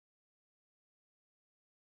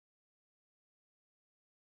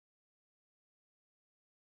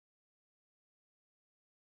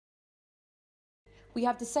We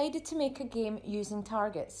have decided to make a game using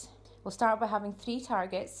targets. We'll start by having 3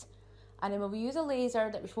 targets, and then we'll use a laser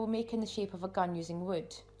that we'll make in the shape of a gun using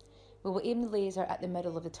wood. We will aim the laser at the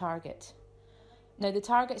middle of the target. Now the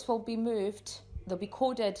targets will be moved, they'll be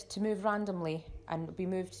coded to move randomly and will be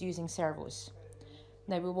moved using servos.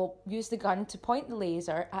 Now we will use the gun to point the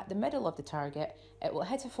laser at the middle of the target. It will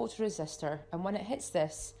hit a photoresistor, and when it hits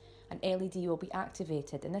this, an LED will be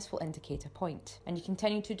activated, and this will indicate a point. And you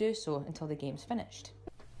continue to do so until the game's finished.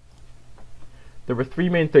 There were 3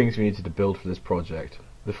 main things we needed to build for this project: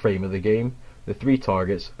 the frame of the game, the 3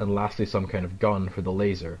 targets, and lastly some kind of gun for the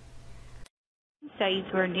laser. Sides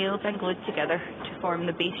were nailed and glued together to form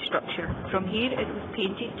the base structure. From here it was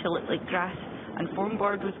painted to look like grass, and foam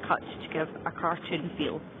board was cut to give a cartoon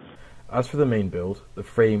feel. As for the main build, the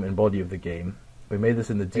frame and body of the game, we made this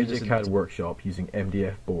in the DigiCAD workshop using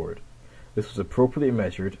MDF board. This was appropriately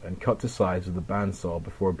measured and cut to size with a bandsaw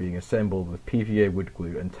before being assembled with PVA wood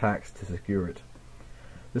glue and tacked to secure it.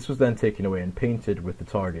 This was then taken away and painted with the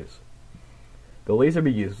targets. The laser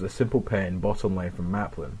we used was a simple pen bought online from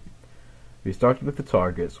Maplin. We started with the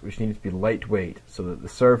targets, which needed to be lightweight so that the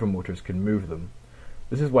servo motors can move them.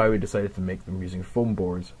 This is why we decided to make them using foam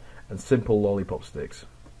boards and simple lollipop sticks.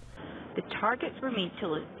 The targets were made to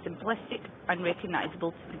look simplistic and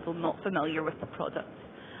recognisable to people not familiar with the product.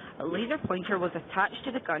 A laser pointer was attached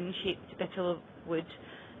to the gun-shaped bit of wood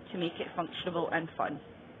to make it functional and fun.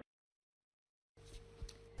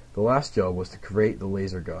 The last job was to create the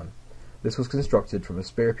laser gun. This was constructed from a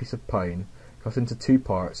spare piece of pine, cut into 2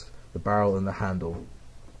 parts, the barrel and the handle.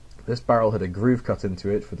 This barrel had a groove cut into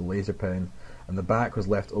it for the laser pen, and the back was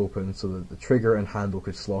left open so that the trigger and handle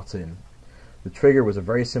could slot in. The trigger was a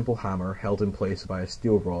very simple hammer held in place by a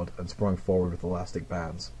steel rod and sprung forward with elastic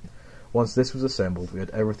bands. Once this was assembled, we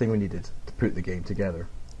had everything we needed to put the game together.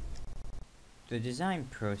 The design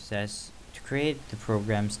process to create the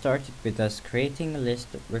program started with us creating a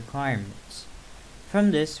list of requirements.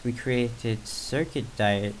 From this, we created circuit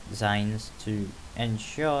designs to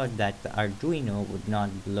ensure that the Arduino would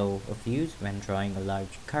not blow a fuse when drawing a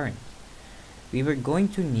large current. We were going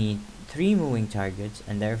to need 3 moving targets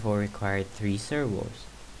and therefore required 3 servos.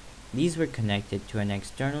 These were connected to an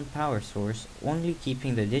external power source, only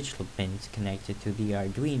keeping the digital pins connected to the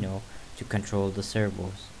Arduino to control the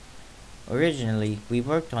servos. Originally, we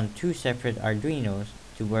worked on 2 separate Arduinos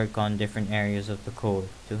to work on different areas of the code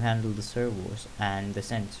to handle the servos and the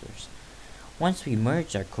sensors. Once we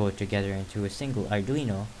merged our code together into a single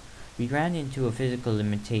Arduino, we ran into a physical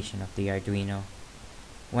limitation of the Arduino.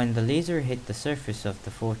 When the laser hit the surface of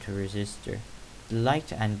the photoresistor, the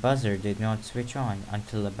light and buzzer did not switch on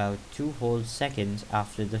until about 2 whole seconds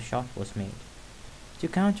after the shot was made. To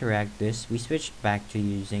counteract this, we switched back to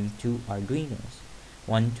using 2 Arduinos,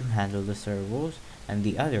 one to handle the servos and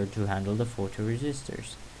the other to handle the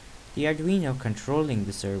photoresistors. The Arduino controlling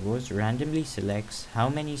the servos randomly selects how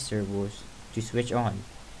many servos to switch on.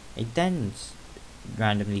 It then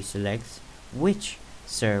randomly selects which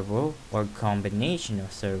servo or combination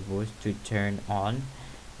of servos to turn on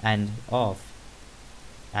and off,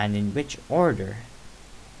 and in which order.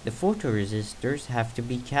 The photoresistors have to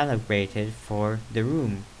be calibrated for the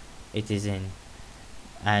room it is in,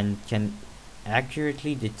 and can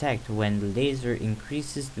accurately detect when the laser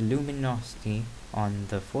increases the luminosity on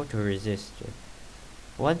the photoresistor.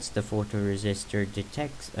 Once the photoresistor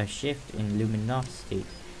detects a shift in luminosity,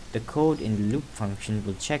 the code in the loop function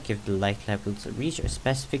will check if the light levels reach a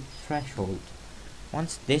specific threshold.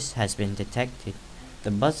 Once this has been detected,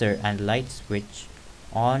 the buzzer and light switch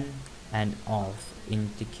on and off,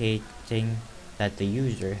 indicating that the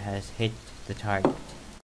user has hit the target.